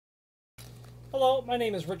Hello, my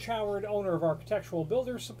name is Rich Howard, owner of Architectural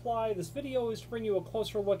Builders Supply. This video is to bring you a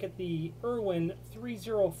closer look at the Irwin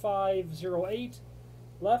 30508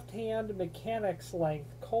 left-hand mechanics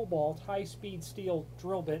length cobalt high-speed steel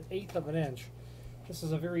drill bit, 1/8 of an inch. This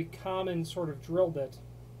is a very common sort of drill bit,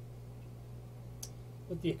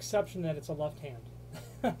 with the exception that it's a left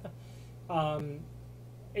hand.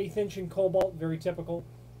 1/8 inch in cobalt, very typical.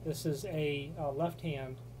 This is a left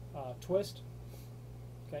hand twist.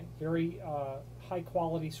 Okay, very high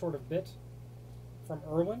quality sort of bit from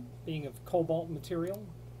Irwin, being of cobalt material.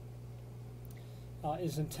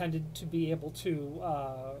 Is intended to be able to,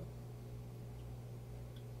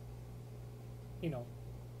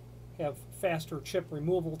 have faster chip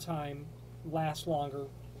removal time, last longer,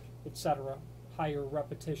 etc. Higher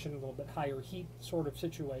repetition, a little bit higher heat sort of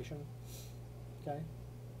situation. Okay,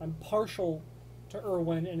 I'm partial to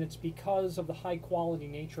Irwin, and it's because of the high quality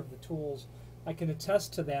nature of the tools. I can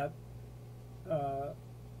attest to that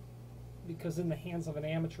because in the hands of an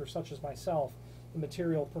amateur such as myself, the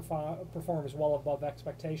material performs well above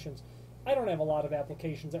expectations. I don't have a lot of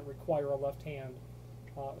applications that require a left-hand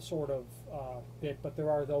sort of bit, but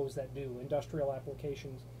there are those that do. Industrial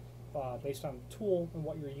applications based on the tool and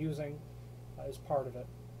what you're using is part of it.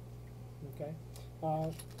 Okay,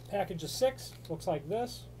 package of 6 looks like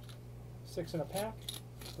this. 6 in a pack,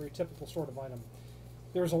 very typical sort of item.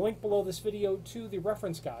 There's a link below this video to the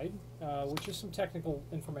reference guide, which is some technical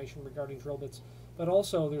information regarding drill bits, but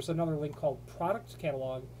also there's another link called Product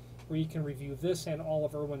Catalog, where you can review this and all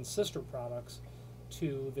of Irwin's sister products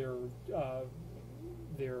to their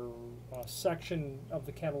section of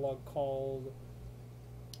the catalog called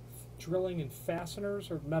Drilling and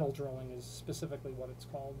Fasteners, or Metal Drilling is specifically what it's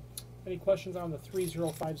called. Any questions on the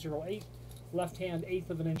 30508, left-hand 1/8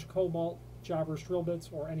 of an inch cobalt jobbers drill bits,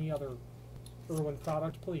 or any other Irwin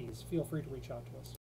product, please feel free to reach out to us.